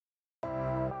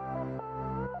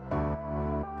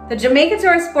The Jamaica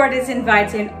Tourist Board is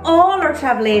inviting all our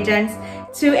travel agents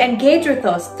to engage with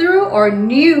us through our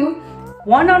new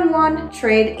one-on-one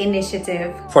trade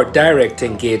initiative. For direct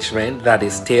engagement that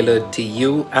is tailored to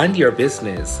you and your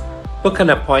business, book an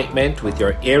appointment with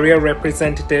your area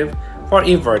representative for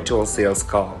a virtual sales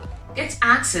call. Get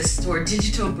access to our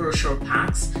digital brochure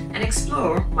packs and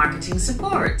explore marketing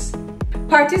supports.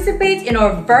 Participate in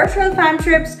our virtual fam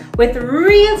trips with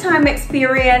real-time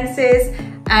experiences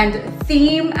and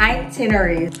theme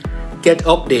itineraries. Get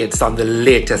updates on the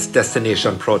latest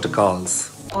destination protocols.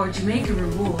 Our Jamaica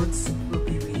Rewards will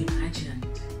be reimagined.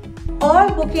 All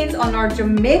bookings on our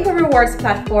Jamaica Rewards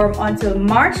platform until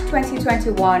March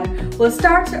 2021 will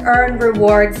start to earn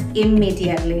rewards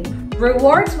immediately.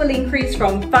 Rewards will increase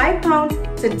from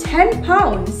 £5 to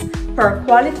 £10 per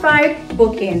qualified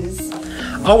bookings.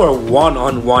 Our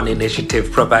one-on-one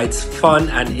initiative provides fun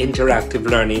and interactive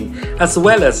learning as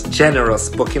well as generous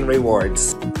booking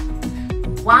rewards,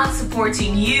 while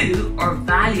supporting you, our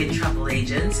valued travel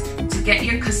agents, to get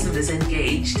your customers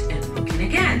engaged in booking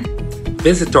again.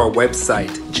 Visit our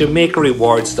website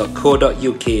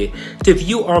jamaicarewards.co.uk to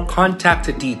view our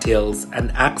contact details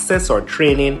and access our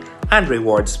training and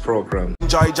rewards program.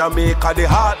 Enjoy Jamaica, the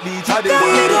heartbeat of the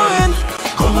world.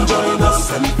 Come join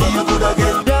us and